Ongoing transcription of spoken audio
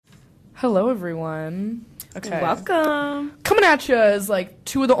Hello, everyone. Okay. Welcome. Coming at you as, like,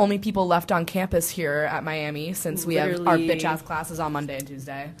 two of the only people left on campus here at Miami since we have our bitch-ass classes on Monday and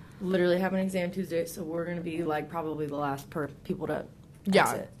Tuesday. Literally have an exam Tuesday, so we're going to be, like, probably the last people to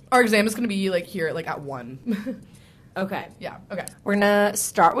exit. Our exam is going to be, like, here, like, at 1. Okay. Yeah, okay. We're going to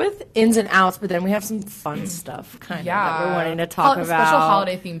start with ins and outs, but then we have some fun stuff, kind of, that we're wanting to talk about. Special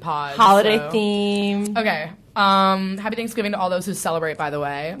holiday theme pod. Holiday theme. Okay. Happy Thanksgiving to all those who celebrate, by the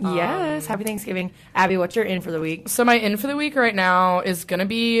way. Yes, happy Thanksgiving. Abby, what's your in for the week? So my in for the week right now is going to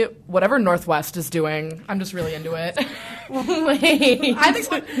be whatever Northwest is doing. I'm just really into it. Wait. I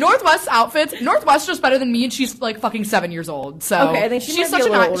think Northwest outfits, Northwest is better than me, and she's like fucking 7 years old. So okay, I think she's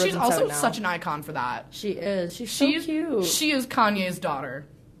she's also such an icon for that. She is. She's so cute. She is Kanye's daughter.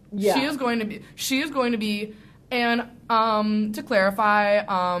 Yeah. She is going to be, and to clarify,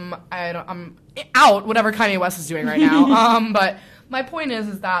 I'm out whatever Kanye West is doing right now. But my point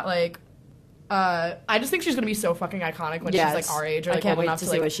is that like I just think she's gonna be so fucking iconic when she's like our age or like I can't old wait enough to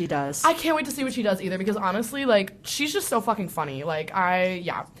see what she does. I can't wait to see what she does either, because honestly, like, she's just so fucking funny. Like, and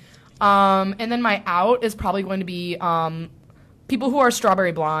then my out is probably going to be people who are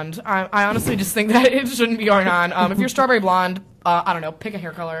strawberry blonde. I honestly just think that it shouldn't be going on. If you're strawberry blonde, I don't know, pick a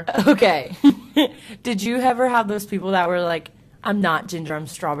hair color. Okay. Did you ever have those people that were like, I'm not ginger, I'm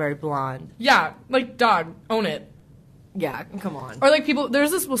strawberry blonde? Yeah, like, dog, own it. Yeah, come on. Or like people,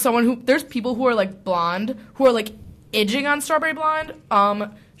 there's people who are like blonde, who are like edging on strawberry blonde.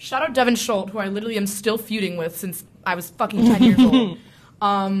 Shout out Devin Schultz, who I literally am still feuding with since I was fucking 10 years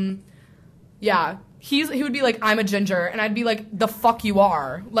old. Yeah, he would be like, I'm a ginger, and I'd be like, the fuck you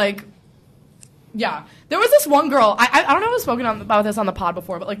are. Like, yeah. There was this one girl, I don't know if I've spoken about this on the pod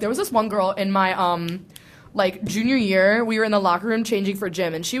before, but like there was this one girl in my like junior year. We were in the locker room changing for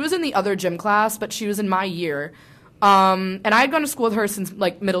gym, and she was in the other gym class, but she was in my year. And I had gone to school with her since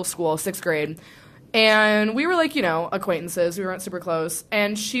like middle school, 6th grade. And we were like, you know, acquaintances. We weren't super close.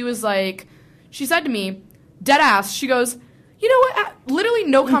 And she was like, she said to me, dead ass, she goes, you know what? Literally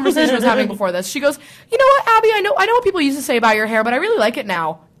no conversation was happening before this. She goes, you know what, Abby, I know what people used to say about your hair, but I really like it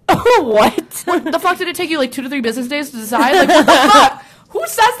now. What? What the fuck did it take you like 2 to 3 business days to decide? Like, what the fuck? Who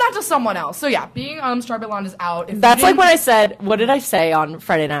says that to someone else? So yeah, being strawberry blonde is out. That's like when I said, what did I say on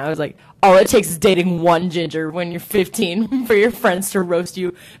Friday night? I was like, all it takes is dating one ginger when you're 15 for your friends to roast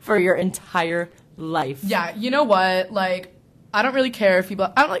you for your entire life. Yeah, you know what? Like, I don't really care if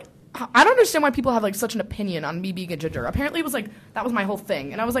people. I don't understand why people have like such an opinion on me being a ginger. Apparently, it was like that was my whole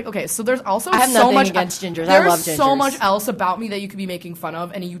thing, and I was like, okay, so there's also I have so nothing much against gingers. I love gingers. There's so much else about me that you could be making fun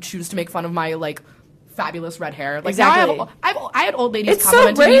of, and you choose to make fun of my like fabulous red hair. Like, exactly. Now I had old ladies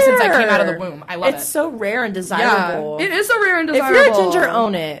complimenting me since I came out of the womb. I love it. It's so rare and desirable. Yeah, it is so rare and desirable. If you're a ginger,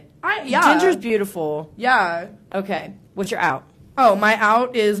 own it. Yeah. Ginger's beautiful. Yeah. Okay. What's your out? Oh, my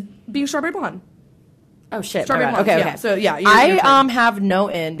out is being strawberry blonde. Oh shit. Strawberry blonde. Okay. Yeah. Okay. So yeah. I have no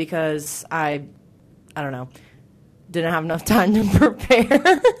in because I don't know. Didn't have enough time to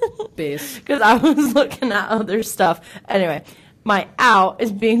prepare. Base. Because I was looking at other stuff. Anyway. My out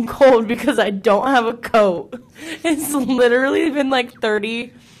is being cold because I don't have a coat. It's literally been like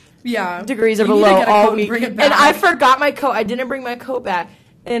 30 degrees or below all week. And I forgot my coat. I didn't bring my coat back.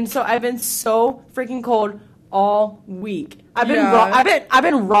 And so I've been so freaking cold all week. I've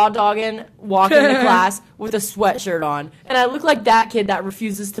been raw dogging walking to class with a sweatshirt on. And I look like that kid that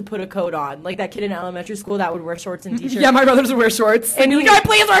refuses to put a coat on. Like that kid in elementary school that would wear shorts and t-shirts. Yeah, my brothers would wear shorts. And he's like,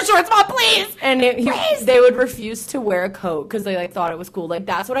 please wear shorts, Mom, please! And they would refuse to wear a coat because they like thought it was cool. Like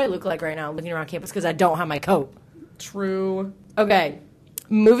that's what I look like right now looking around campus because I don't have my coat. True. Okay.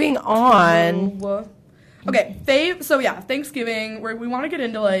 Moving on. True. Okay, Thanksgiving. We want to get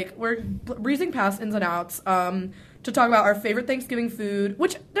into like we're breezing past ins and outs to talk about our favorite Thanksgiving food,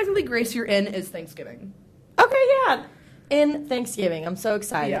 which technically, Grace, you're in is Thanksgiving. Okay, yeah, in Thanksgiving, I'm so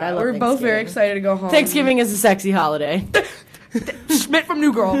excited. Yeah, I love we're both very excited to go home. Thanksgiving is a sexy holiday. Schmidt from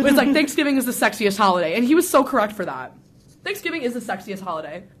New Girl was like, Thanksgiving is the sexiest holiday, and he was so correct for that. Thanksgiving is the sexiest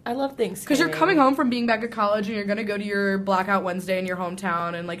holiday. I love Thanksgiving. Because you're coming home from being back at college, and you're going to go to your Blackout Wednesday in your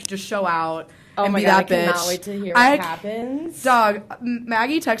hometown and, like, just show out and be that bitch. I cannot wait to hear what happens. Dog,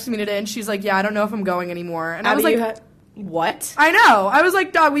 Maggie texted me today, and she's like, yeah, I don't know if I'm going anymore. And Abby, I was like... What? I know. I was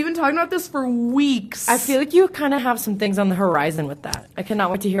like, dog, we've been talking about this for weeks. I feel like you kind of have some things on the horizon with that. I cannot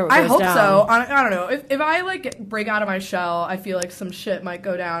wait to hear what goes down. I hope so. I don't know. If I, like, break out of my shell, I feel like some shit might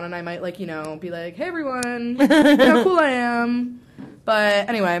go down, and I might, like, you know, be like, hey, everyone, look how cool I am. But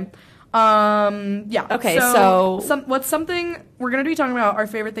anyway, yeah. Okay, so what's something we're going to be talking about our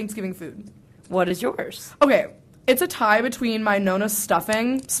favorite Thanksgiving food. What is yours? Okay, it's a tie between my Nona's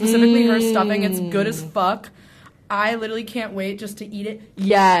stuffing, specifically her stuffing. It's good as fuck. I literally can't wait just to eat it.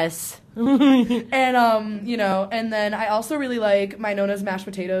 Yes. And, you know, and then I also really like my Nona's mashed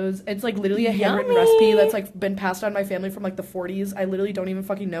potatoes. It's, like, literally a handwritten recipe that's, like, been passed on my family from, like, the 40s. I literally don't even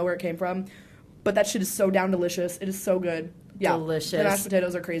fucking know where it came from. But that shit is so down delicious. It is so good. Yeah. Delicious. The mashed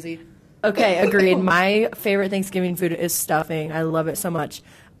potatoes are crazy. Okay, agreed. My favorite Thanksgiving food is stuffing. I love it so much.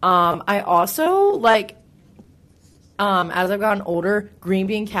 I also, like, as I've gotten older, green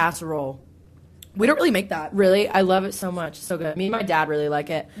bean casserole. We don't really make that. Really? I love it so much. So good. Me and my dad really like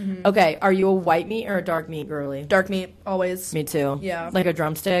it. Mm-hmm. Okay, are you a white meat or a dark meat girly? Dark meat, always. Me too. Yeah. Like a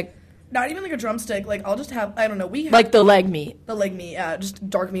drumstick? Not even like a drumstick. Like, I'll just have, I don't know, like the leg meat. The leg meat, yeah. Just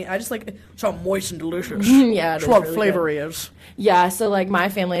dark meat. I just like, it's all moist and delicious. Yeah, it's what really flavor good. is. Yeah, so like my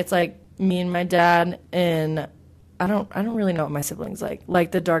family, it's like me and my dad and I don't really know what my siblings like.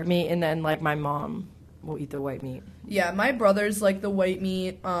 Like the dark meat, and then like my mom will eat the white meat. Yeah, my brothers like the white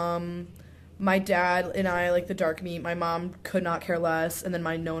meat. My dad and I like the dark meat. My mom could not care less, and then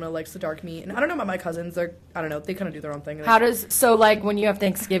my Nona likes the dark meat. And I don't know about my cousins. I don't know. They kind of do their own thing. So like when you have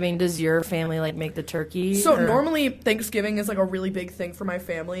Thanksgiving, does your family like make the turkey? So normally Thanksgiving is like a really big thing for my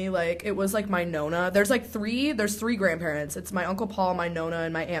family. Like it was like my Nona. There's three grandparents. It's my Uncle Paul, my Nona,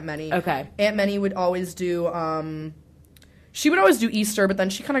 and my Aunt Minnie. Okay. Aunt Minnie would always do she would always do Easter, but then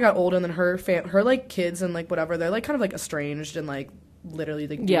she kind of got old, and then her like kids and like whatever, they're like kind of like estranged and like literally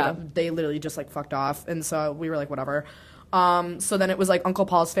they literally just like fucked off, and so we were like whatever. So then it was like Uncle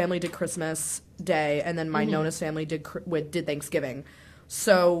Paul's family did Christmas Day, and then my Nona's family did Thanksgiving.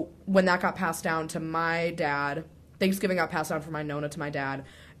 So when that got passed down to my dad, Thanksgiving got passed down from my Nona to my dad,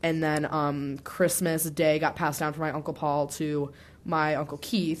 and then Christmas Day got passed down from my Uncle Paul to my Uncle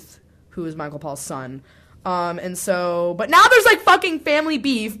Keith, who is my Uncle Paul's son. And so, but now there's like fucking family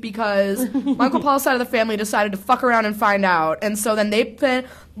beef because my Uncle Paul's side of the family decided to fuck around and find out. And so then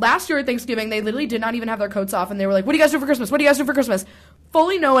last year at Thanksgiving, they literally did not even have their coats off, and they were like, what do you guys do for Christmas? What do you guys do for Christmas?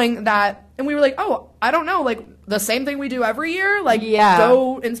 Fully knowing that, and we were like, oh, I don't know, like the same thing we do every year, like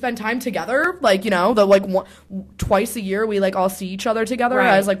go and spend time together, like, you know, twice a year we like all see each other together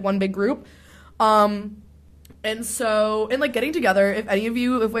as like one big group. And so, and like getting together,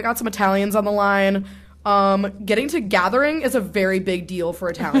 if we got some Italians on the line, getting to gathering is a very big deal for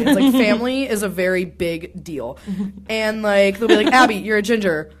Italians. Like, family is a very big deal. And, like, they'll be like, Abby, you're a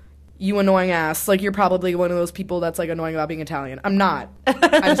ginger. You annoying ass. Like, you're probably one of those people that's, like, annoying about being Italian. I'm not.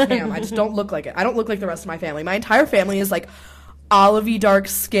 I just am. I just don't look like it. I don't look like the rest of my family. My entire family is, like, olivey dark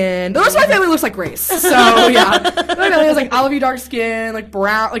skin. The rest of my family looks like Grace. So, yeah. My family has, like, olivey dark skin, like,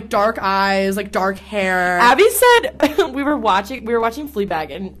 brown, like, dark eyes, like, dark hair. Abby said we were watching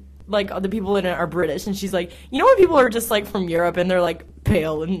Fleabag, and like the people in it are British, and she's like, you know when people are just like from Europe and they're like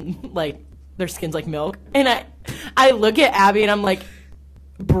pale and like their skin's like milk, and I look at Abby and I'm like,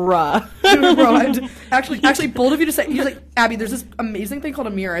 bruh. Bro, actually bold of you to say. He's like, Abby, there's this amazing thing called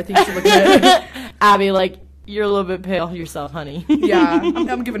a mirror, I think you should look at it. Abby, like, you're a little bit pale yourself, honey. Yeah,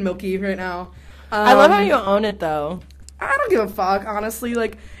 I'm giving milky right now. I love how you own it though. I don't give a fuck, honestly.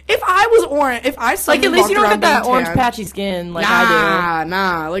 Like, if I was orange, if I like, at least you don't get that orange patchy skin like I do.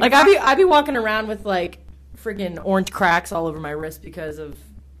 Nah. Like I'd be walking around with like freaking orange cracks all over my wrist because of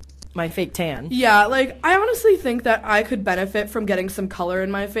my fake tan. Yeah, like, I honestly think that I could benefit from getting some color in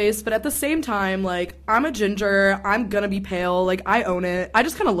my face, but at the same time, like, I'm a ginger. I'm gonna be pale. Like, I own it. I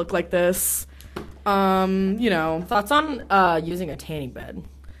just kind of look like this. You know. Thoughts on using a tanning bed?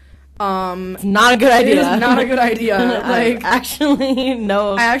 It's not a good idea. It is not a good idea. Like, I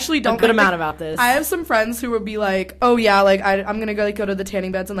actually don't. A good amount about this. I have some friends who would be like, "Oh yeah, like I'm gonna go to the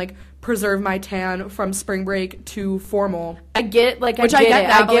tanning beds and like preserve my tan from spring break to formal." I get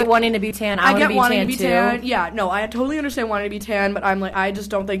wanting to be tan. I get wanting to be tan. Yeah, no, I totally understand wanting to be tan, but I'm like, I just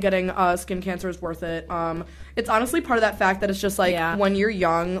don't think getting skin cancer is worth it. It's honestly part of that fact that it's just like when you're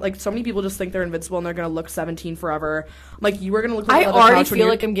young, like so many people just think they're invincible and they're gonna look 17 forever. Like you were gonna look like I already feel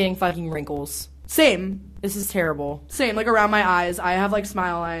like I'm getting fucking wrinkles. Same. This is terrible. Same, like around my eyes, I have like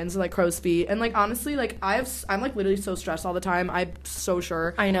smile lines and like crow's feet, and like honestly, like I'm like literally so stressed all the time. I'm so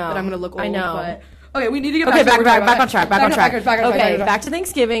sure that I'm gonna look old. I know. But okay, we need to get back on track. Back to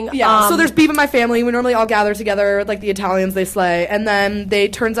Thanksgiving. Yeah, so there's beef in my family. We normally all gather together, like the Italians, they slay, and then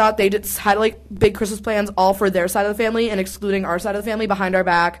turns out they just had like big Christmas plans all for their side of the family and excluding our side of the family behind our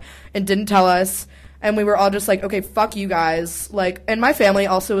back and didn't tell us, and we were all just like, okay, fuck you guys. Like, and my family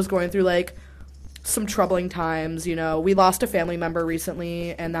also was going through like some troubling times, you know. We lost a family member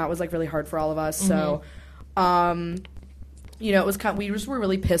recently, and that was like really hard for all of us. So, you know, it was we just were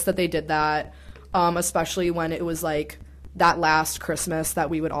really pissed that they did that. Especially when it was like that last Christmas that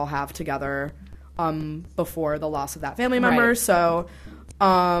we would all have together before the loss of that family member. Right. So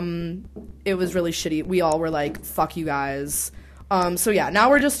It was really shitty. We all were like, fuck you guys. So yeah, now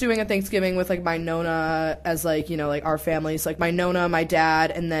we're just doing a Thanksgiving with like my Nona as like, you know, like our families, like my Nona, my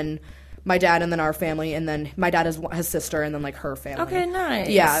dad, and then our family, and then my dad has his sister, and then like her family. Okay, nice.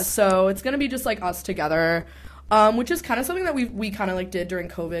 Yeah, so it's gonna be just like us together, which is kind of something that we kind of like did during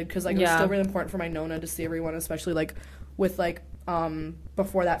COVID, because like it was still really important for my Nona to see everyone, especially like with like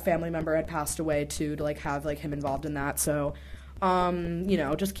before that family member had passed away too, to like have like him involved in that. So you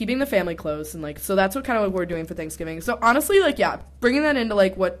know, just keeping the family close, and like, so that's what kind of what we're doing for Thanksgiving. So honestly, like, yeah, bringing that into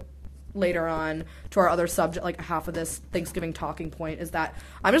like what later on to our other subject, like half of this Thanksgiving talking point, is that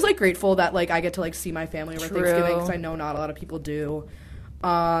I'm just like grateful that like I get to like see my family over Thanksgiving, because I know not a lot of people do.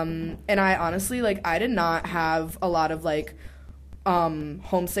 And I honestly, like, I did not have a lot of like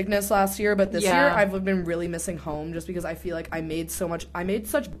homesickness last year, but this year I've been really missing home, just because I feel like I made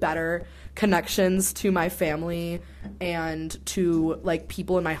such better connections to my family and to like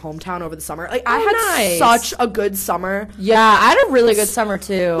people in my hometown over the summer. Like I had such a good summer. Yeah, I had a really good summer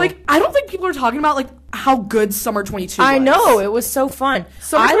too. Like I don't think people are talking about like how good summer 22 was. I know, it was so fun.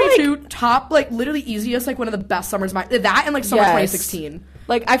 Summer 22 top, like literally easiest, like one of the best summers. That and like summer 2016.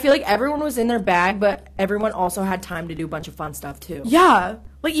 Like, I feel like everyone was in their bag, but everyone also had time to do a bunch of fun stuff, too. Yeah.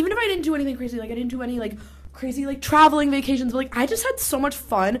 Like, even if I didn't do anything crazy, like, I didn't do any, like, crazy, like, traveling vacations, but, like, I just had so much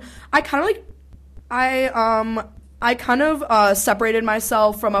fun. I kind of, like, I kind of separated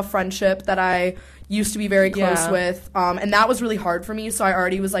myself from a friendship that I used to be very close with, and that was really hard for me, so I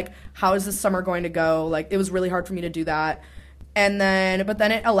already was, like, how is this summer going to go? Like, it was really hard for me to do that. And then, but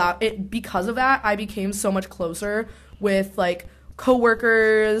then because of that, I became so much closer with, like,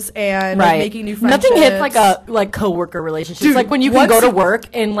 coworkers and like, making new friendships. Nothing hits like a coworker relationship. It's like when you can go to work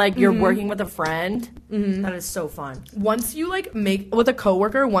and like you're working with a friend. That is so fun. Once you like make with a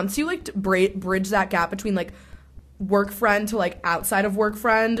coworker, once you like bridge that gap between like work friend to like outside of work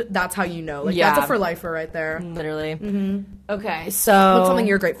friend, that's how you know. Like that's a for lifer right there. Literally. Okay, so what's something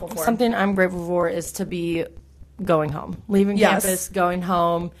you're grateful for? Something I'm grateful for is to be going home, leaving campus, going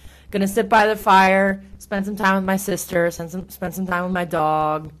home. Gonna sit by the fire, spend some time with my sister, spend some time with my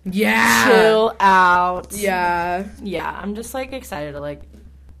dog. Yeah. Chill out. Yeah. Yeah, I'm just, like, excited to, like...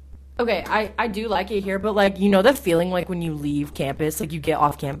 Okay, I do like it here, but, like, you know the feeling, like, when you leave campus, like, you get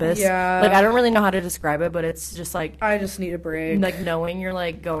off campus? Yeah. Like, I don't really know how to describe it, but it's just, like... I just need a break. Like, knowing you're,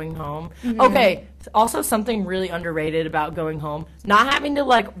 like, going home. Okay, also something really underrated about going home. Not having to,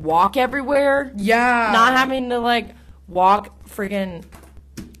 like, walk everywhere. Yeah. Not having to, like, walk friggin'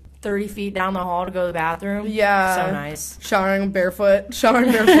 30 feet down the hall to go to the bathroom. Yeah. So nice. Showering barefooted.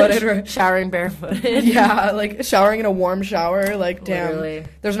 Showering barefooted. Yeah, like showering in a warm shower. Like, damn. Literally.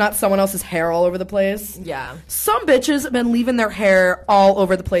 There's not someone else's hair all over the place. Yeah. Some bitches have been leaving their hair all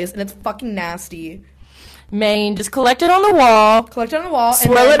over the place, and it's fucking nasty. Maine, just collect it on the wall.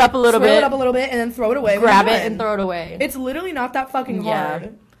 Swirl it up a little bit. And then throw it away. Grab it and throw it away. It's literally not that fucking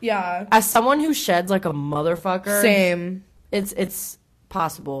hard. Yeah. As someone who sheds like a motherfucker. Same. It's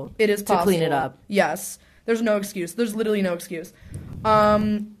possible. It is possible to clean it up. Yes. There's no excuse. There's literally no excuse.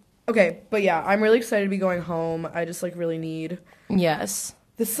 Okay, but yeah, I'm really excited to be going home. I just like really need. Yes.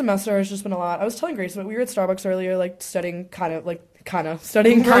 This semester has just been a lot. I was telling Grace, but we were at Starbucks earlier, like studying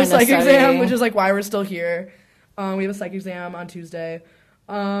studying for a psych exam, which is like why we're still here. We have a psych exam on Tuesday.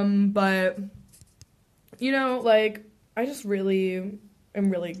 But you know, like I just really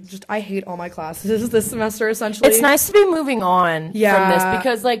I hate all my classes this semester, essentially. It's nice to be moving on from this,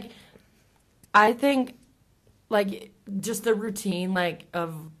 because, like, I think, like, just the routine, like,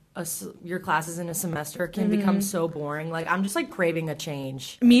 of your classes in a semester can become so boring. Like, I'm just, like, craving a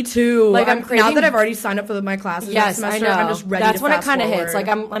change. Me too. Like, I'm craving... Now that I've already signed up for my classes this semester, I'm just ready That's to when fast it kind of forward. hits. Like,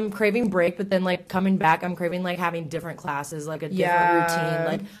 I'm craving break, but then, like, coming back, I'm craving, like, having different classes, like, a different routine.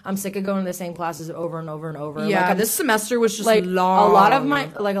 Like, I'm sick of going to the same classes over and over and over. Yeah, like, this semester was just like, long. A lot of my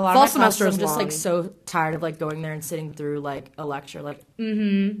fall semester classes, is I'm just, long. like, so tired of, like, going there and sitting through, like, a lecture, like,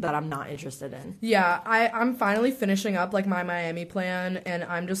 that I'm not interested in. Yeah, I'm finally finishing up, like, my Miami plan, and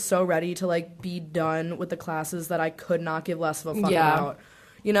I'm just so ready to, like, be done with the classes that I could not give less of a fuck about.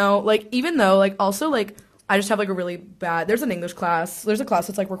 You know, like, even though, like, also, like, I just have, like, a really bad... There's an English class. There's a class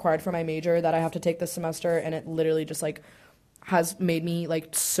that's, like, required for my major that I have to take this semester, and it literally just, like, has made me,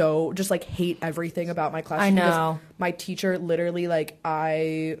 like, so... Just, like, hate everything about my class. I know. My teacher literally, like,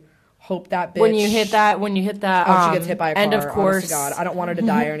 I... hope that bitch... When you hit that, she gets hit by a car. End of course. Honest to God. I don't want her to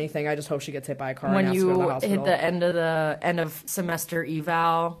die or anything. I just hope she gets hit by a car. When you hit the end of semester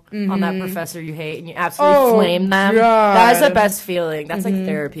eval on that professor you hate and you absolutely flame them. God. That is the best feeling. That's like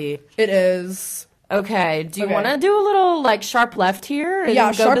therapy. It is. Okay. Do you want to do a little like sharp left here? And Yeah,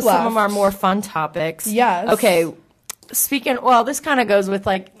 go sharp to some left. of our more fun topics. Yes. Okay. this kind of goes with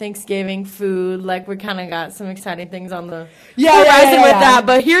like Thanksgiving food. Like we kind of got some exciting things on the horizon with that.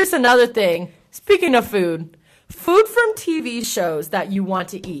 But here's another thing. Speaking of food from TV shows that you want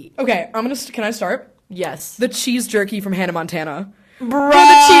to eat. Okay, can I start? Yes. The cheese jerky from Hannah Montana. Bro,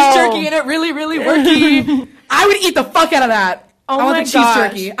 the cheese jerky in it really, really worky. I would eat the fuck out of that. Oh I want my the gosh. cheese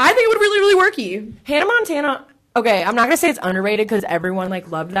jerky. I think it would really, really worky. Hannah Montana. Okay, I'm not gonna say it's underrated because everyone like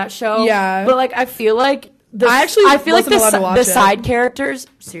loved that show. Yeah, but like I feel like I feel like the side characters.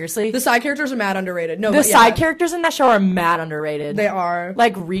 Seriously, the side characters are mad underrated. No, the side characters in that show are mad underrated. They are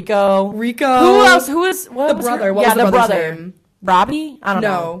like Rico. Who else? Who is the brother? What was the brother's name? Robbie. I don't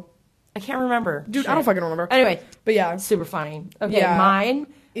know. I can't remember. Dude, I don't fucking remember. Anyway, but yeah, super funny. Okay, mine.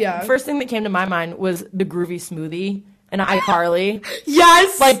 Yeah. First thing that came to my mind was the Groovy Smoothie and iCarly.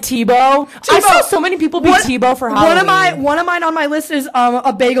 Yes! Like Tebow. I saw so many people be Tebow for Halloween. One of mine on my list is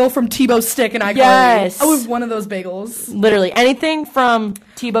a bagel from Tebow's Stick and iCarly. Yes. I was one of those bagels. Literally. Anything from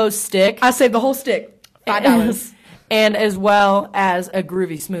Tebow's Stick. I saved the whole stick. $5. And as well as a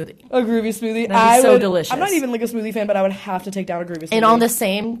Groovy Smoothie. A Groovy Smoothie. That'd be so delicious. I'm not even like a smoothie fan, but I would have to take down a Groovy Smoothie. And on the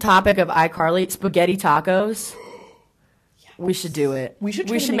same topic of iCarly, spaghetti tacos. We should do it. We should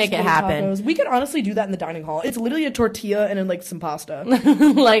make it happen. Tacos. We could honestly do that in the dining hall. It's literally a tortilla and then like some pasta.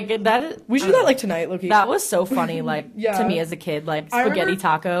 Like that. We should do that like tonight, Loki. That was so funny. Like to me as a kid, like spaghetti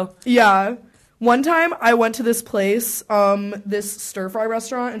taco. Yeah. One time I went to this place, this stir fry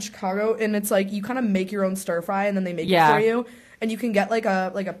restaurant in Chicago, and it's like you kind of make your own stir fry and then they make it for you, and you can get like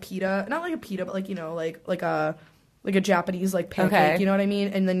a pita, not like a pita, but like you know like a Japanese like pancake, you know what I mean?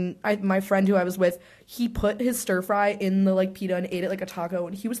 And then my friend who I was with, he put his stir fry in the like pita and ate it like a taco,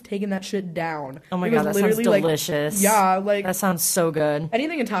 and he was taking that shit down. Oh my god, that sounds delicious. Like that sounds so good.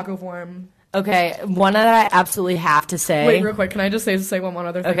 Anything in taco form. Okay, one that I absolutely have to say. Wait, real quick, can I just say one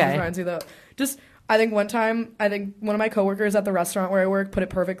other thing? Okay. Reminds me though. I think one of my coworkers at the restaurant where I work put it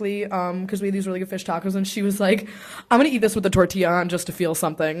perfectly, because we had these really good fish tacos, and she was like, I'm gonna eat this with a tortilla on just to feel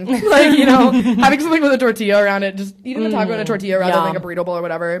something. Like, you know, having something with a tortilla around it, just eating the taco and a tortilla rather than like a burrito bowl or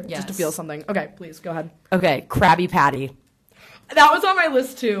whatever, just to feel something. Okay, please, go ahead. Okay, Krabby Patty. That was on my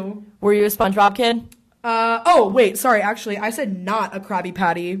list too. Were you a SpongeBob kid? Oh, wait, sorry, actually, I said not a Krabby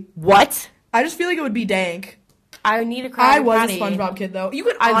Patty. What? I just feel like it would be dank. I need a Krabby Patty. I was Patty. a SpongeBob kid, though.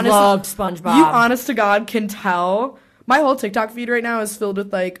 I loved SpongeBob. You, honest to God, can tell. My whole TikTok feed right now is filled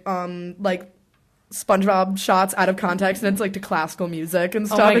with, like SpongeBob shots out of context, and it's, like, to classical music and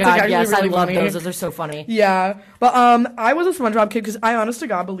stuff. Oh my it's, God, like, yes, really I love funny. those. Those are so funny. Yeah. But I was a SpongeBob kid because I, honest to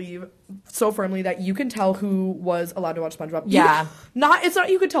God, believe so firmly that you can tell who was allowed to watch SpongeBob. Yeah. It's not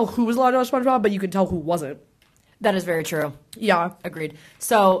you could tell who was allowed to watch SpongeBob, but you could tell who wasn't. That is very true. Yeah. Agreed.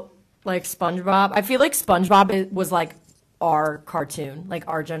 So, like, SpongeBob, I feel like SpongeBob was, like, our cartoon, like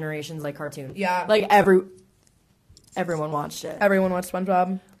our generation's like cartoon. Yeah. Like everyone watched it. Everyone watched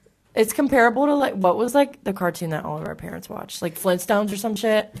SpongeBob. It's comparable to like what was like the cartoon that all of our parents watched, like Flintstones or some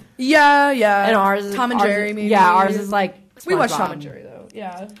shit. Yeah, yeah. And ours is Tom and Jerry. Maybe. Yeah, ours is like SpongeBob. We watched Tom and Jerry though.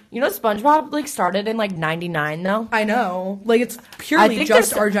 Yeah. You know, SpongeBob like started in like '99 though. I know. Like it's purely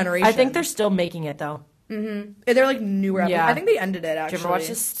just our generation. I think they're still making it though. Mm-hmm. They're like newer. Yeah. I think they ended it actually. Did you ever watch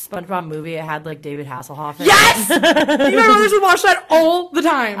this SpongeBob movie? It had like David Hasselhoff in Yes! Me and my brothers would watch that all the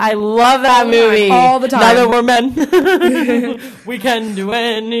time. I love that movie. All the time. Now that we're men, we can do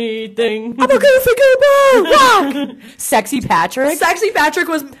anything. I'm okay with it. Rock! Sexy Patrick. Sexy Patrick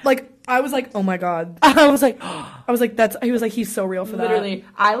was like, I was like, oh my God. I was like, he was like, he's so real for that. Literally.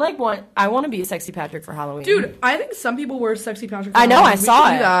 I want to be a Sexy Patrick for Halloween. Dude, I think some people were Sexy Patrick for Halloween. I know, I saw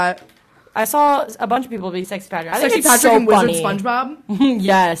it. Do that. I saw a bunch of people be Sexy Patrick. I think Sexy it's Patrick so and Wizard funny. SpongeBob?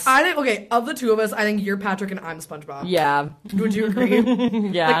 Yes. I think, okay, of the two of us, I think you're Patrick and I'm SpongeBob. Yeah. Would you agree?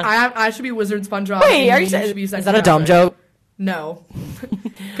 Yeah. Like, I should be Wizard SpongeBob. Wait, are you saying, is that a dumb joke? No.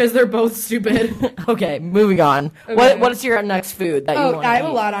 Because they're both stupid. Okay, moving on. Okay. What is your next food that you want to eat? I have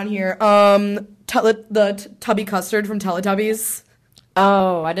a lot on here. The Tubby Custard from Teletubbies.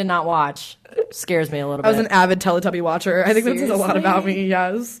 Oh, I did not watch. Scares me a little bit. I was an avid Teletubby watcher. I think that says a lot about me,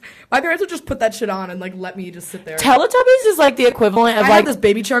 yes. My parents would just put that shit on and, like, let me just sit there. Teletubbies is, like, the equivalent of, I had this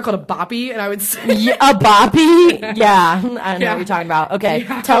baby chair called a boppy, and I would sit. Yeah, a boppy? Yeah. I don't know what you're talking about. Okay.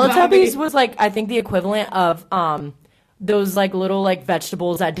 Yeah, Teletubbies was, like, I think the equivalent of, those, like, little, like,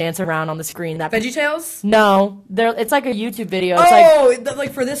 vegetables that dance around on the screen. That VeggieTales? No. It's, like, a YouTube video. It's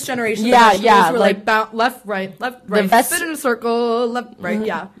like for this generation. Yeah, were, like left, right, spin in a circle, left, right,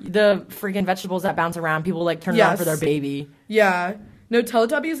 yeah. The freaking vegetables that bounce around. People, like, turn around for their baby. Yeah. No,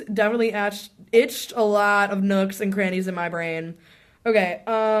 Teletubbies definitely itched a lot of nooks and crannies in my brain. Okay,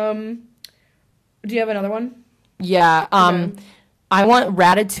 do you have another one? Yeah, Okay. I want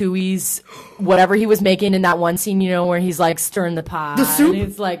Ratatouille's whatever he was making in that one scene, where he's like stirring the pot. The soup?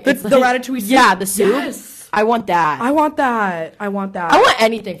 It's like the Ratatouille soup? Yeah, the soup. Yes. I want that. I want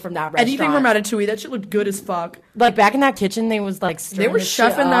anything from that restaurant. Anything from Ratatouille. That shit looked good as fuck. Like back in that kitchen, they was like they were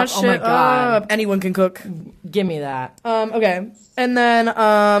chefing that shit oh my God. up. Anyone can cook. Give me that. Okay. And then,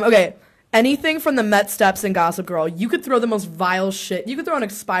 okay. Anything from the Met steps in Gossip Girl. You could throw the most vile shit. You could throw an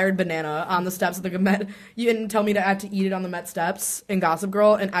expired banana on the steps of the Met. You didn't tell me to have to eat it on the Met steps in Gossip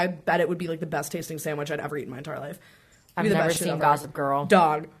Girl, and I bet it would be like the best tasting sandwich I'd ever eaten in my entire life. I've never seen Gossip Girl.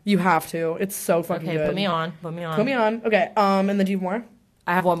 Dog, you have to. It's so fucking good. Okay, put me on. Okay, and then do you have more?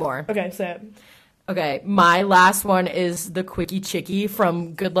 I have one more. Okay, say it. Okay, my last one is the Quickie Chickie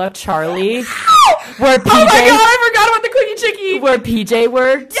from Good Luck Charlie. Where PJ, oh my God, I forgot about the Quickie Chickie. Where PJ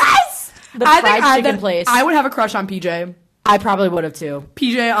worked. Yes! The fried chicken place. I would have a crush on PJ. I probably would have too.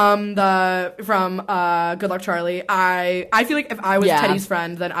 PJ, from Good Luck Charlie. I feel like if I was Teddy's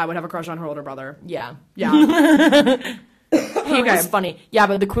friend, then I would have a crush on her older brother. Yeah. He was funny. Yeah,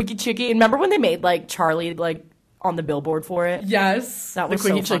 but the Quickie Chickie. Remember when they made like Charlie like on the billboard for it? Yes, that was the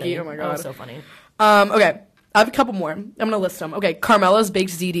Quickie so funny. Chickie. Oh my God, that was so funny. Okay. I have a couple more. I'm going to list them. Okay, Carmela's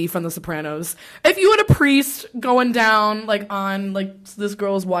baked ziti from The Sopranos. If you had a priest going down, like, on, like, this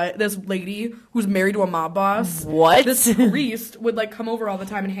lady who's married to a mob boss. What? This priest would, like, come over all the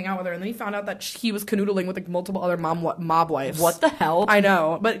time and hang out with her, and then he found out that he was canoodling with, like, multiple other mob wives. What the hell? I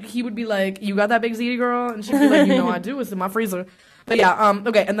know. But he would be like, you got that big ziti, girl? And she'd be like, I do. It's in my freezer. But yeah,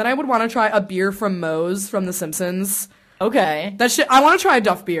 okay, and then I would want to try a beer from Moe's from The Simpsons. Okay. That shit. I want to try a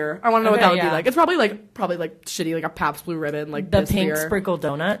Duff beer. I want to know what that would be like. It's probably like shitty, like a Pabst Blue Ribbon, like the this pink beer. sprinkled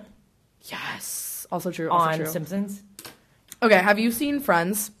donut. Yes. Also true. On Simpsons. Okay. Have you seen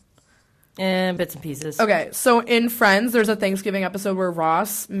Friends? And bits and pieces. Okay, so in Friends, there's a Thanksgiving episode where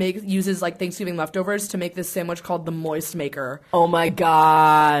Ross uses like Thanksgiving leftovers to make this sandwich called the Moist Maker. Oh my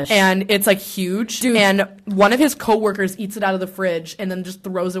gosh! And it's like huge. Dude. And one of his coworkers eats it out of the fridge and then just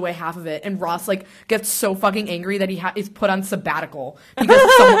throws away half of it. And Ross like gets so fucking angry that he's put on sabbatical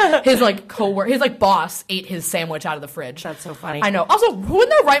because his boss ate his sandwich out of the fridge. That's so funny. I know. Also, who in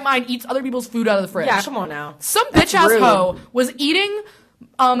their right mind eats other people's food out of the fridge? Yeah, come on now. Some bitch ass hoe was eating.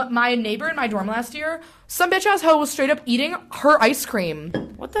 My neighbor in my dorm last year, some bitch ass hoe was straight up eating her ice cream.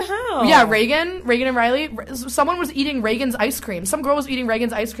 What the hell? Yeah, Reagan and Riley. Someone was eating Reagan's ice cream. Some girl was eating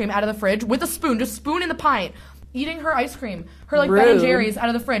Reagan's ice cream out of the fridge with a spoon, just spoon in the pint, eating her ice cream, her like Ben and Jerry's out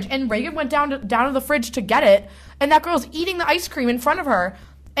of the fridge. And Reagan went down to the fridge to get it, and that girl's eating the ice cream in front of her,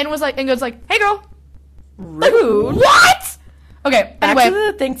 and goes like, "Hey, girl." Rude. Like, what? Okay. Back anyway,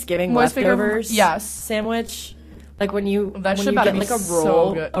 to the Thanksgiving leftovers. Yes. Sandwich. Like when you get like a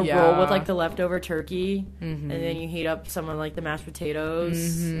roll, so roll with like the leftover turkey, and then you heat up some of like the mashed potatoes,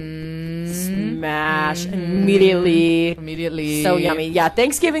 smash immediately. So yummy. Yeah,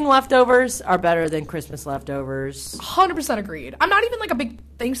 Thanksgiving leftovers are better than Christmas leftovers. 100% agreed. I'm not even like a big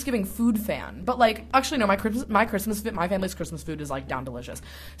Thanksgiving food fan, but like actually no, my family's Christmas food is like down delicious.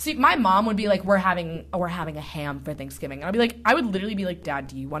 See, my mom would be like, we're having a ham for Thanksgiving, and I'd be like, I would literally be like, Dad,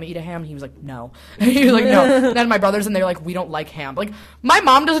 do you want to eat a ham? And he was like, no. He was like, no. Then my brothers and they're like, we don't like ham. Like my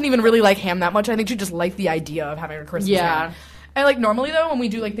mom doesn't even really like ham that much. I think she just liked the idea of having a Christmas ham. And like normally though, when we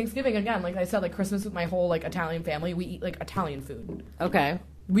do like Thanksgiving again, like I said, like Christmas with my whole like Italian family, we eat like Italian food. Okay.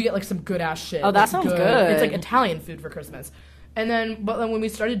 We get like some good ass shit. Oh, that sounds good. It's like Italian food for Christmas. But then when we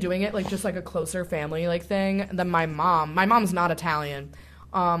started doing it like just like a closer family like thing, then my mom's not Italian.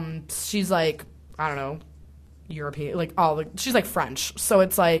 She's like, I don't know, European, like she's like French. So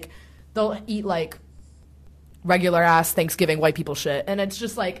it's like they'll eat like regular ass Thanksgiving white people shit, and it's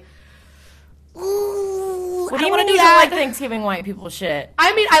just like, ooh, what do you mean you don't like Thanksgiving white people shit?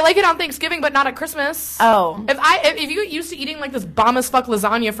 I mean, I like it on Thanksgiving, but not at Christmas. Oh, if you get used to eating like this bomb as fuck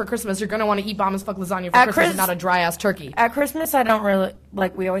lasagna for Christmas, you're gonna want to eat bomb as fuck lasagna for Christmas and not a dry ass turkey. At Christmas, I don't really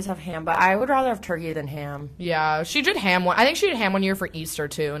like. We always have ham, but I would rather have turkey than ham. Yeah, she did ham I think she did ham one year for Easter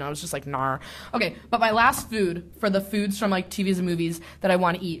too, and I was just like, nah. Okay, but my last food for the foods from like TVs and movies that I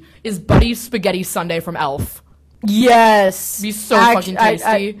want to eat is Buddy's spaghetti sundae from Elf. Yes, be so fucking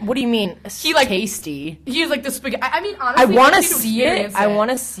tasty. What do you mean? He like tasty. He's like the spaghetti. I mean, honestly, I want to see it. I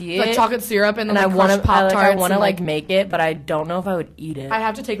want to see it. Like chocolate syrup and then I want to Pop-Tarts. I want to like make it, but I don't know if I would eat it. I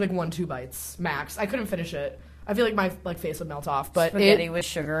have to take like 1-2 bites max. I couldn't finish it. I feel like my like face would melt off. But spaghetti with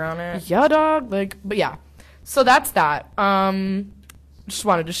sugar on it. Yeah, dog. Like, but yeah. So that's that. Just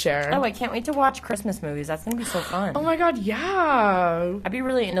wanted to share. Oh, I can't wait to watch Christmas movies. That's gonna be so fun. Oh my god, yeah. I'd be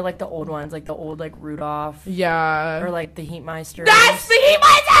really into like the old ones, like the old like Rudolph. Yeah. Or like the Heatmeister. That's the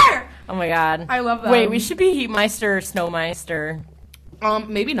Heatmeister! Oh my god. I love that. Wait, we should be Heatmeister or Snowmeister.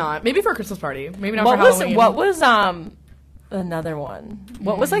 Maybe not. Maybe for a Christmas party. Maybe not for Halloween. What was another one.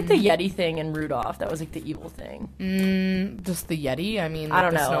 What was like the Yeti thing in Rudolph? That was like the evil thing. Just the Yeti. I mean, I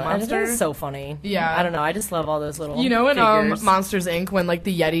don't the know. Snow monster. It's so funny. Yeah, I don't know. I just love all those little. You know, in figures. Monsters Inc. when like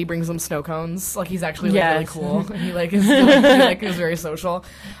the Yeti brings them snow cones, like he's actually like really cool. He like is he is very social.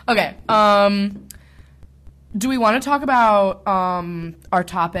 Okay. Do we want to talk about our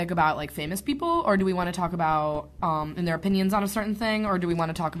topic about like famous people, or do we want to talk about in their opinions on a certain thing, or do we want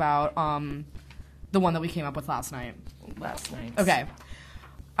to talk about the one that we came up with last night? Okay.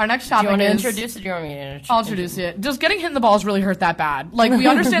 Our next topic do you want to is... introduce it, or do you want me to introduce it? I'll introduce it. Just getting hit in the balls really hurt that bad. Like, we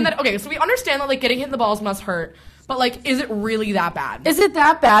understand that... Okay, so we understand that, like, getting hit in the balls must hurt. But, like, is it really that bad? Is it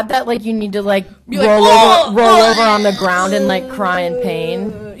that bad that, like, you need to, like, Be roll over on the ground and, like, cry in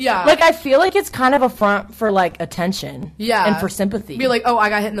pain? Yeah. Like, I feel like it's kind of a front for, like, attention. Yeah. And for sympathy. Be like, oh, I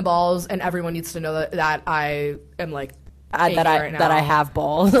got hit in the balls, and everyone needs to know that I am, like... that I have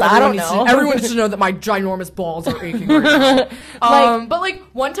balls. I don't know. Everyone needs to know that my ginormous balls are aching right now. But like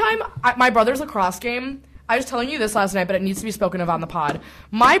one time, my brother's lacrosse game. I was telling you this last night, but it needs to be spoken of on the pod.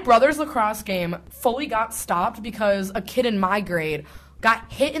 My brother's lacrosse game fully got stopped because a kid in my grade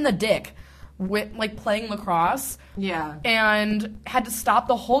got hit in the dick with like playing lacrosse. Yeah. And had to stop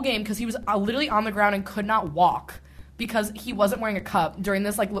the whole game because he was literally on the ground and could not walk. Because he wasn't wearing a cup during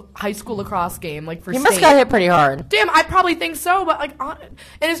this like high school lacrosse game, like for he state. must got hit pretty hard. Damn, I probably think so, but like,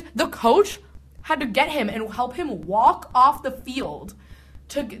 the coach had to get him and help him walk off the field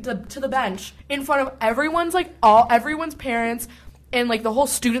to the bench in front of everyone's parents, and like the whole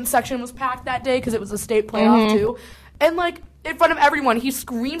student section was packed that day because it was a state playoff too, and like in front of everyone, he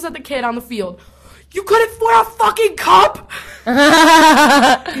screams at the kid on the field. You couldn't wear a fucking cup?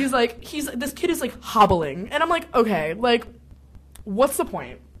 This kid is, like, hobbling. And I'm like, okay, like, what's the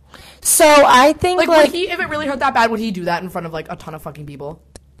point? So, I think, like would he, if it really hurt that bad, would he do that in front of, like, a ton of fucking people?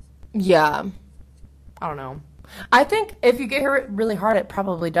 Yeah. I don't know. I think if you get hit really hard, it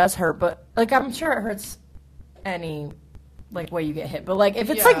probably does hurt. But, like, I'm sure it hurts any, like, way you get hit. But, like, if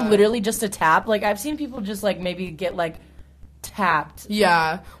it's, like, literally just a tap, like, I've seen people just, like, maybe get, like, tapped.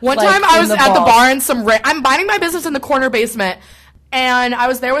 Yeah. One time I was at the bar in I'm minding my business in the corner basement, and I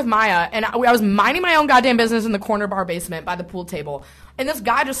was there with Maya, and I was minding my own goddamn business in the corner bar basement by the pool table, and this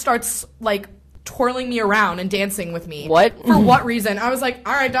guy just starts, like, twirling me around and dancing with me. What? For what reason? I was like,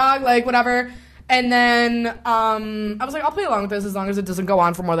 all right, dog, like, whatever. And then I was like, I'll play along with this as long as it doesn't go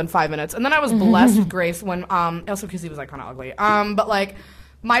on for more than 5 minutes. And then I was blessed with grace when, also because he was, like, kind of ugly. But, like...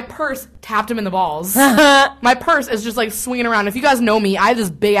 My purse tapped him in the balls. My purse is just like swinging around. If you guys know me, I have this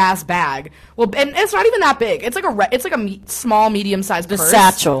big ass bag. Well, and it's not even that big. It's like a small, medium sized purse. The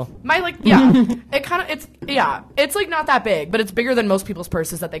satchel. It's like not that big, but it's bigger than most people's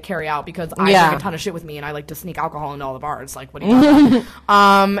purses that they carry out because I drink a ton of shit with me and I like to sneak alcohol into all the bars. Like, what do you talking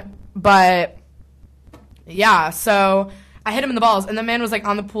about? But yeah, so. I hit him in the balls, and the man was, like,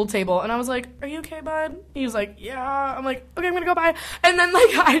 on the pool table, and I was like, are you okay, bud? He was like, yeah. I'm like, okay, I'm gonna go bye. And then,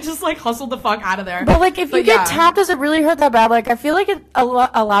 like, I just, like, hustled the fuck out of there. But, like, if you get tapped, does it really hurt that bad? Like, I feel like a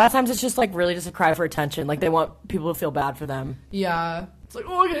lot of times it's just, like, really just a cry for attention. Like, they want people to feel bad for them. Yeah. It's like,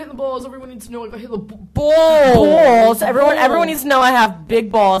 oh, I got hit in the balls. Everyone needs to know I got hit in the balls. Everyone needs to know I have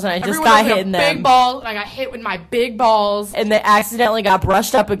big balls, and I just got hit in them. Big balls, and I got hit with my big balls. And they accidentally got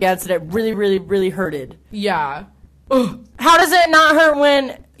brushed up against it. It really, really, really hurted. Yeah. Ugh. How does it not hurt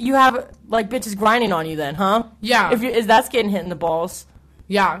when you have, like, bitches grinding on you then, huh? Yeah. Is that's getting hit in the balls?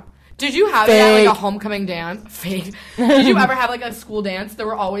 Yeah. Did you have like a homecoming dance? Fake. Did you ever have, like, a school dance? There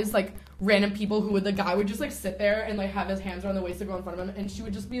were always, like, random people who the guy would just, like, sit there and, like, have his hands around the waist to go in front of him, and she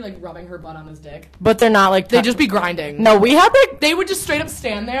would just be, like, rubbing her butt on his dick. But they're not, like... They'd just be grinding. No, we had, like... They would just straight up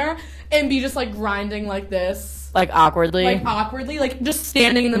stand there and be just, like, grinding like this. Like, awkwardly? Like, just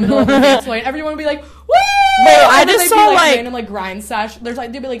standing in the middle of the dance floor, and everyone would be like, woo! No, I just saw, like... random, like, grind sesh.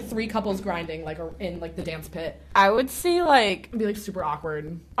 There'd be, like, 3 couples grinding, like, in, like, the dance pit. I would see, like... It'd be, like, super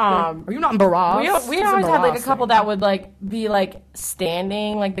awkward. Are you not in Barras? We always had, like, a couple that would, like, be, like,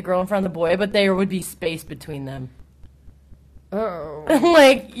 standing, like, the girl in front of the boy, but there would be space between them. Oh.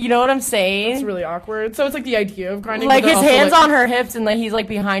 Like, you know what I'm saying? It's really awkward. So it's, like, the idea of grinding. Like, his hands on her hips, and, like, he's, like,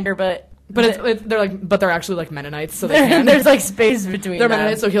 behind her, but... they're actually like Mennonites, so they can. There's like space between. They're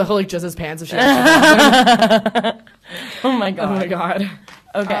Mennonites, so he'll like just his pants if she. Oh my god. Oh my god.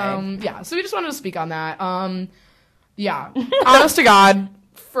 Okay. Yeah. So we just wanted to speak on that. Yeah. Honest to God,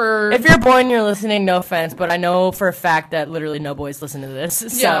 If you're a boy and you're listening, no offense, but I know for a fact that literally no boys listen to this.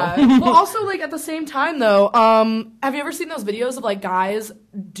 So. Yeah. Well, also, like, at the same time, though, have you ever seen those videos of, like, guys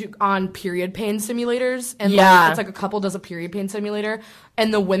on period pain simulators? And, like, it's like a couple does a period pain simulator,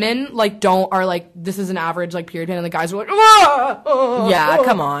 and the women, like, are like, this is an average, like, period pain, and the guys are like,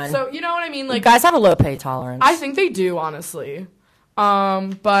 come on. So, you know what I mean? Like, guys have a low pain tolerance. I think they do, honestly.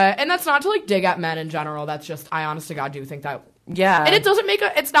 And that's not to, like, dig at men in general. That's just, I honest to God do think that. Yeah. And it doesn't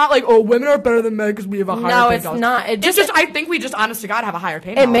it's not like, oh, women are better than men because we have a higher pain tolerance. No, it's not. It's just, I think we just, honest to God, have a higher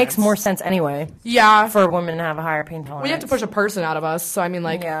pain tolerance. It makes more sense anyway. Yeah. For women to have a higher pain tolerance. We have to push a person out of us, so I mean,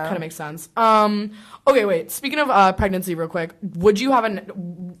 like, kind of makes sense. Okay, wait. Speaking of pregnancy, real quick, would you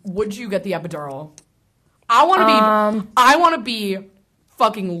get the epidural? I want to be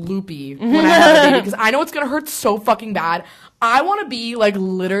fucking loopy when I have a baby because I know it's gonna hurt so fucking bad. I want to be like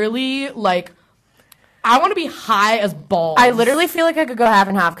literally like. I want to be high as balls. I literally feel like I could go half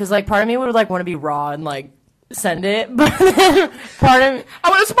and half because, like, part of me would like want to be raw and like send it, but then part of me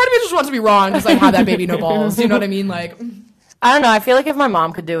just wants to be raw and just like have that baby no balls. You know what I mean? Like, I don't know. I feel like if my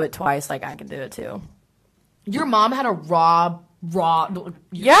mom could do it twice, like I could do it too. Your mom had a raw.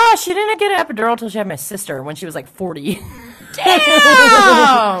 Yeah, she didn't get an epidural until she had my sister when she was like 40.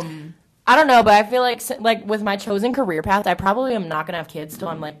 Damn. I don't know, but I feel like with my chosen career path, I probably am not gonna have kids till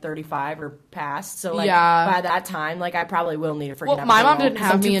I'm like 35 or past. So like by that time, like I probably will need a freaking. Well, my mom didn't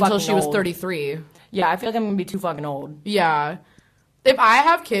have me until she was 33. Yeah, I feel like I'm gonna be too fucking old. Yeah, if I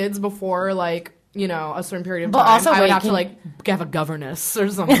have kids before like a certain period of time, I would have to like have a governess or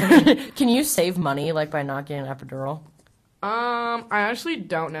something. Can you save money like by not getting an epidural? I actually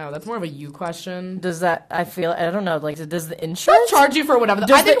don't know. That's more of a you question. Does that? I don't know. Like, does the insurance charge you for whatever?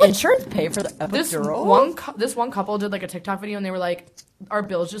 Does the insurance pay for the epidural? This one couple did like a TikTok video, and they were like, "Our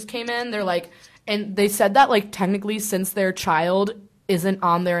bills just came in." They're like, and they said that like technically, since their child isn't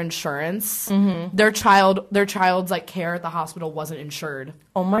on their insurance, their child's like care at the hospital wasn't insured.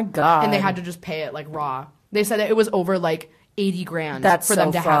 Oh my God! And they had to just pay it like raw. They said that it was over like $80,000 for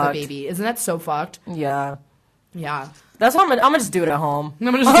them to have a baby. Isn't that so fucked? Yeah. Yeah. That's what I'm gonna just do it at home.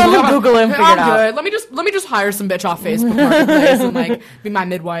 I'm gonna Google it and figure it out. Let me just hire some bitch off Facebook Marketplace and like be my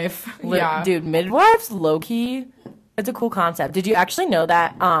midwife. Yeah. Dude, midwives, low key, it's a cool concept. Did you actually know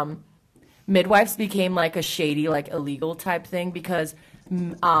that midwives became like a shady, like illegal type thing because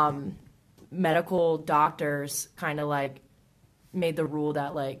medical doctors kind of like made the rule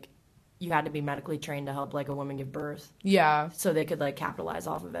that like you had to be medically trained to help like a woman give birth. Yeah. So they could like capitalize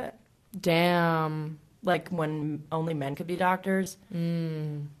off of it. Damn. Like when only men could be doctors.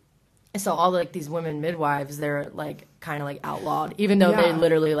 So all like these women midwives, they're like kind of like outlawed, even though they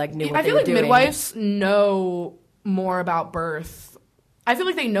literally like knew what they were doing. I feel like midwives know more about birth. I feel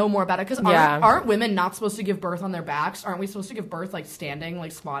like they know more about it because aren't women not supposed to give birth on their backs? Aren't we supposed to give birth like standing,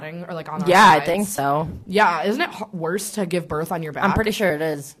 like squatting, or like on our sides? I think so. Yeah, isn't it worse to give birth on your back? I'm pretty sure it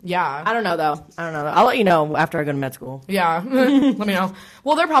is. Yeah. I don't know though. I'll let you know after I go to med school. Yeah. Let me know.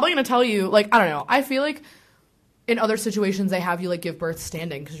 Well, they're probably going to tell you, like, I don't know. I feel like in other situations they have you like give birth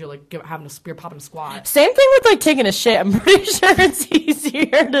standing because you're like you're popping a squat. Same thing with like taking a shit. I'm pretty sure it's easier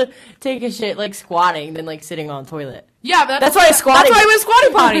to take a shit like squatting than like sitting on a toilet. Yeah, but that's why I squatted. That's why I went squatty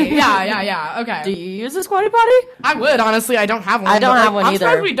potty. Yeah. Okay. Do you use a squatty potty? I would, honestly. I don't have one. I don't have one either.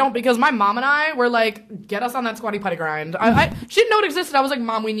 I'm surprised we don't because my mom and I were like, get us on that squatty potty grind. She didn't know it existed. I was like,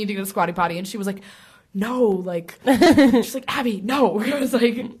 Mom, we need to get a squatty potty. And she was like, no, like, she's like, Abby, no. I was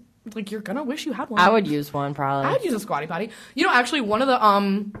like, you're gonna wish you had one. I would use one, probably. I would use a squatty potty. You know, actually, one of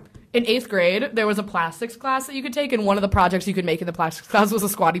the, in 8th grade, there was a plastics class that you could take, and one of the projects you could make in the plastics class was a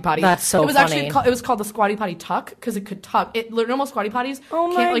squatty potty. That's so funny. It was called the squatty potty tuck, because it could tuck. Normal squatty potties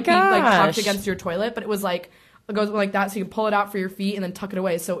can't, like, be, like, tucked against your toilet, but it was, like, it goes like that, so you can pull it out for your feet and then tuck it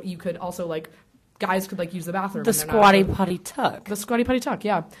away, so you could also, like, guys could, like, use the bathroom. The squatty potty tuck. The squatty potty tuck,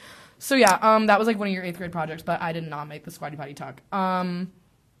 yeah. So, yeah, that was, like, one of your 8th grade projects, but I did not make the squatty potty tuck.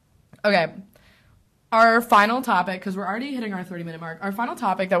 Okay. Our final topic, because we're already hitting our 30-minute mark, our final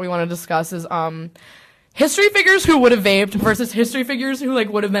topic that we want to discuss is history figures who would have vaped versus history figures who like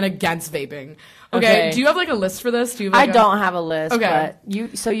would have been against vaping. Okay. Do you have like a list for this? I don't have a list. Okay.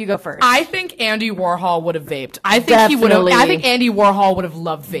 But you go first. I think Andy Warhol would have vaped. I think he would have. I think Andy Warhol would have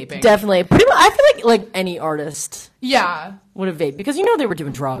loved vaping. Definitely. Pretty much. I feel like any artist. Yeah. Would have vaped because they were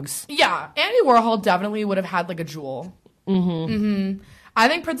doing drugs. Yeah. Andy Warhol definitely would have had like a Juul. I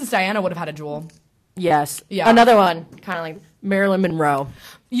think Princess Diana would have had a Juul. Yes. Yeah. Another one, kind of like Marilyn Monroe.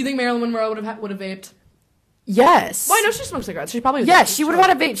 You think Marilyn Monroe would have vaped? Yes. Well, I know she smoked cigarettes. She probably. Yes, she would have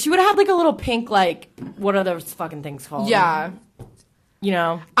had a vape. She would have had like a little pink, like what are those fucking things called? Yeah. You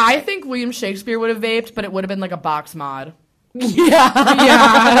know. I think William Shakespeare would have vaped, but it would have been like a box mod. Yeah.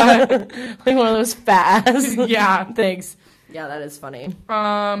 Yeah. Like one of those fat ass Yeah. things. Yeah, that is funny.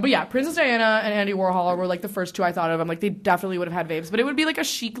 But yeah, Princess Diana and Andy Warhol were like the first two I thought of. I'm like, they definitely would have had vapes, but it would be like a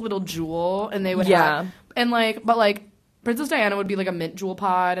chic little jewel, and they would have, and like, but like, Princess Diana would be like a mint jewel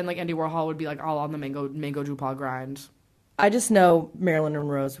pod, and like Andy Warhol would be like all on the mango jewel pod grind. I just know Marilyn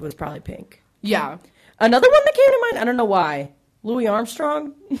Monroe's was probably pink. Yeah. Another one that came to mind, I don't know why. Louis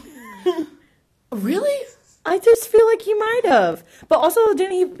Armstrong. Really? I just feel like he might have. But also,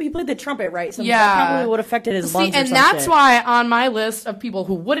 didn't he played the trumpet, right? So that probably would have affected his lungs or and that's why on my list of people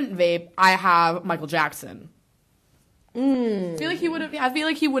who wouldn't vape, I have Michael Jackson. I feel like he would have. I feel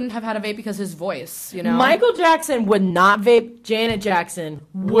like he wouldn't have had a vape because his voice, you know. Michael Jackson would not vape. Janet Jackson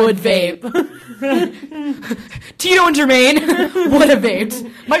would vape. Tito and Jermaine would have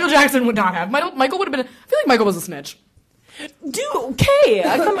vaped. Michael Jackson would not have. Michael would have been. I feel like Michael was a snitch. Dude, okay.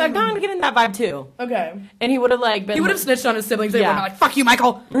 I'm kind of getting that vibe too. Okay. And he would have like been. He would have snitched on his siblings. They would have been like, "Fuck you,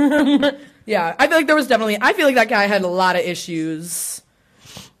 Michael." Yeah, I feel like there was definitely. I feel like that guy had a lot of issues.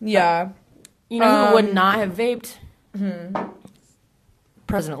 Yeah. You know who would not have vaped?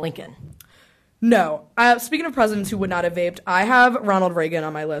 President Lincoln. No. Speaking of presidents who would not have vaped, I have Ronald Reagan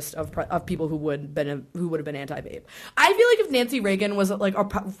on my list of people who would have been anti-vape. I feel like if Nancy Reagan was like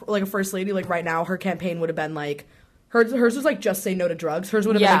a first lady, like right now, her campaign would have been like hers was like just say no to drugs. Hers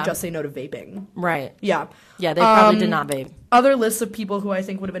would have been like just say no to vaping. Right. Yeah. Yeah, they probably did not vape. Other lists of people who I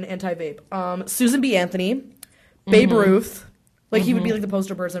think would have been anti-vape: Susan B. Anthony, Babe Ruth. Like, he would be, like, the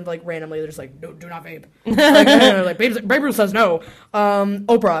poster person, like, randomly, they're just like, no, do not vape. Like, Babe Ruth says no.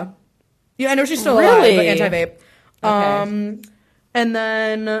 Oprah. Yeah, I know she's still alive, but anti-vape. Okay. And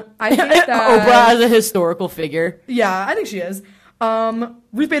then, I think that... Oprah as a historical figure. Yeah, I think she is.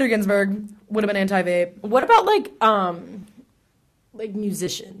 Ruth Bader Ginsburg would have been anti-vape. What about, like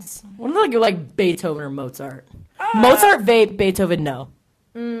musicians? What about, like Beethoven or Mozart? Mozart vape, Beethoven no.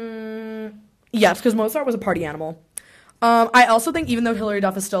 Yes, because Mozart was a party animal. I also think even though Hillary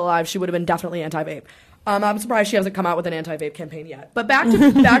Duff is still alive, she would have been definitely anti-vape. I'm surprised she hasn't come out with an anti-vape campaign yet. But back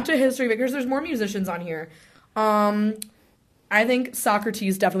to history, because there's more musicians on here. I think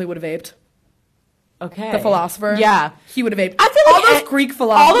Socrates definitely would have vaped. Okay. The philosopher. Yeah. He would have vaped. I feel like all those Greek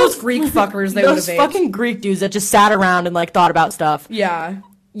philosophers, all those Greek fuckers, they would have vaped. Those fucking Greek dudes that just sat around and like thought about stuff. Yeah.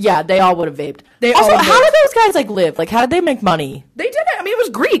 Yeah, they all would have vaped. Also, how did those guys like live? Like, how did they make money? They did it. I mean, it was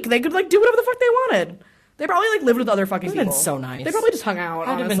Greek. They could like do whatever the fuck they wanted. They probably like lived with other fucking people. Been so nice. They probably just hung out.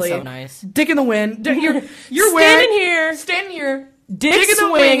 That'd honestly, have been so nice. Dick in the wind. You're standing here. Dick in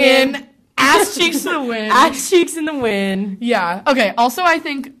the wind. Ass cheeks in the wind. Ass cheeks in the wind. Yeah. Okay. Also, I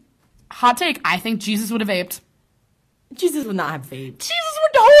think hot take. I think Jesus would have vaped. Jesus would not have vaped. Jesus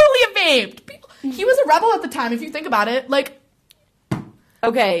would totally have vaped. He was a rebel at the time. If you think about it, like.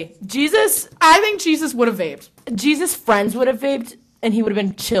 Okay, Jesus. I think Jesus would have vaped. Jesus' friends would have vaped. And he would have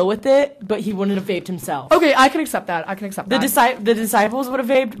been chill with it, but he wouldn't have vaped himself. Okay, I can accept that. The disciples would have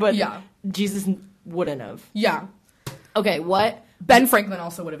vaped, but yeah. Jesus wouldn't have. Yeah. Okay, what? Ben Franklin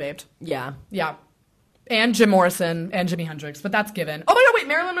also would have vaped. Yeah. Yeah. And Jim Morrison and Jimi Hendrix, but that's given. Oh my god, wait,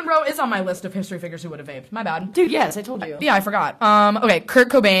 Marilyn Monroe is on my list of history figures who would have vaped. My bad. Dude, yes, I told you. Yeah, I forgot. Okay, Kurt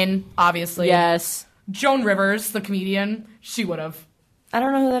Cobain, obviously. Yes. Joan Rivers, the comedian, she would have. I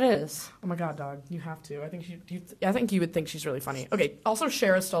don't know who that is. Oh my god, dog, you have to. I think you would think she's really funny. Okay, also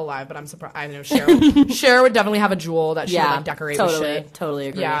Cher is still alive, but I'm surprised. I know Cher. Cher would definitely have a jewel that she would like decorate with shit. Totally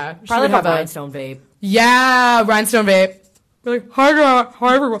agree. Yeah, probably have a rhinestone vape. Yeah, rhinestone vape. We're like, hi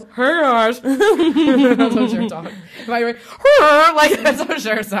guys. That's how Cher talks. Like that's how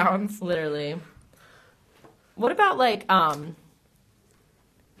Cher sounds. Literally. What about like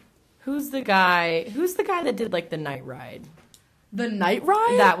who's the guy that did like the night ride? The Night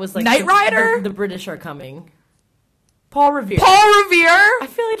Ride? That was like Night Rider? The British are coming. Paul Revere. I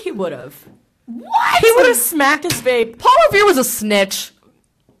feel like he would have. What? He would have smacked his vape. Paul Revere was a snitch.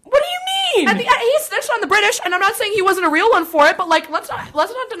 What do you mean? He snitched on the British, and I'm not saying he wasn't a real one for it, but like let's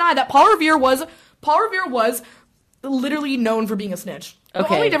not deny that Paul Revere was literally known for being a snitch. Okay.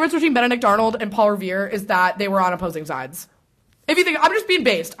 The only difference between Benedict Arnold and Paul Revere is that they were on opposing sides. If you think I'm just being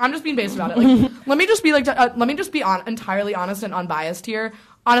based about it. Like, let me just be entirely honest and unbiased here.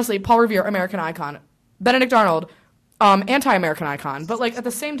 Honestly, Paul Revere, American icon. Benedict Arnold, anti-American icon. But like at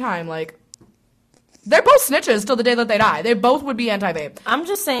the same time, like they're both snitches till the day that they die. They both would be anti-vape. I'm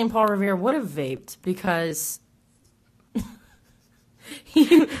just saying Paul Revere would have vaped because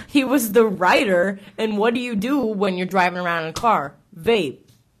he was the writer. And what do you do when you're driving around in a car? Vape.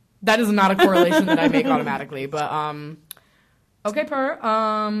 That is not a correlation that I make automatically, but okay, Per.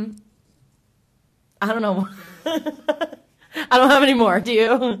 I don't know. I don't have any more. Do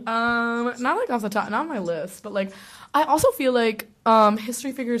you? Not like off the top, not on my list, but like I also feel like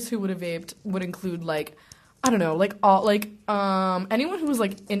history figures who would have vaped would include like I don't know, like all like anyone who was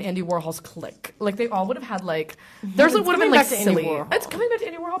like in Andy Warhol's clique. Like they all would have had like theirs would have been like silly. It's coming back to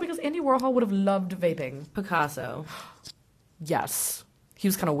Andy Warhol because Andy Warhol would have loved vaping. Picasso. Yes. He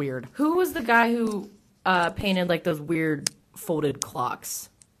was kind of weird. Who was the guy who painted like those weird folded clocks?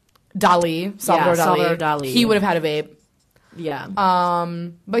 Salvador Dali. Salvador Dali. He would have had a vape. Yeah.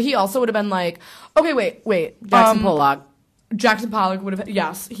 But he also would have been like, okay, wait. Jackson Pollock would have,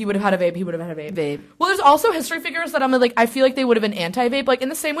 yes, he would have had a vape. He would have had a vape. Well, there's also history figures that I'm like, I feel like they would have been anti-vape, like in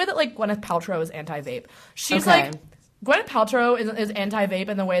the same way that like Gwyneth Paltrow is anti-vape. She's like, Gwyneth Paltrow is anti-vape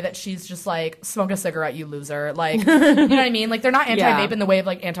in the way that she's just like, smoke a cigarette, you loser. Like, you know what I mean? Like, they're not anti-vape in the way of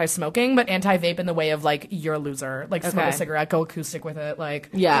like anti-smoking, but anti-vape in the way of like, you're a loser. Like, smoke a cigarette, go acoustic with it. Like,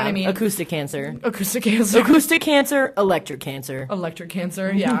 you know what I mean? Acoustic cancer. Acoustic cancer. Acoustic cancer, electric cancer. Electric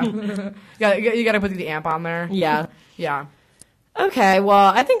cancer, yeah. You gotta put the amp on there. Yeah. Yeah. Okay,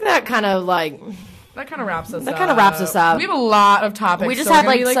 well, I think that kind of like... That kind of wraps us up. That kind of wraps us up. We have a lot of topics. We just had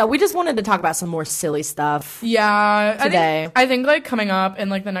so we just wanted to talk about some more silly stuff. Yeah, today. I think like coming up in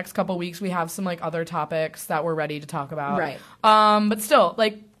like the next couple weeks, we have some like other topics that we're ready to talk about. Right. But still,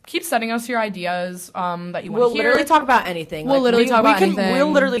 like keep sending us your ideas that you want to hear. We'll literally talk about anything. We'll literally talk about anything.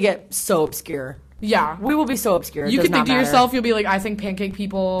 We'll literally get so obscure. Yeah. We will be so obscure. You could think to yourself, you'll be like, I think pancake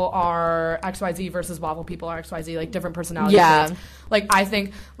people are XYZ versus waffle people are XYZ, like different personalities. Yeah. Like I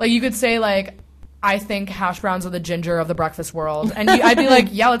think, like you could say like, I think hash browns are the ginger of the breakfast world. And I'd be like,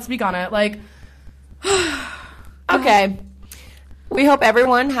 yeah, let's speak on it. Like, okay. We hope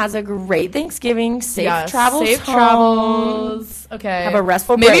everyone has a great Thanksgiving. Safe travels. Okay. Have a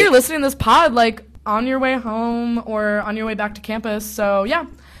restful break. Maybe you're listening to this pod, like, on your way home or on your way back to campus. So, yeah.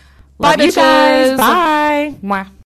 Bye, bitches. Bye. Mwah.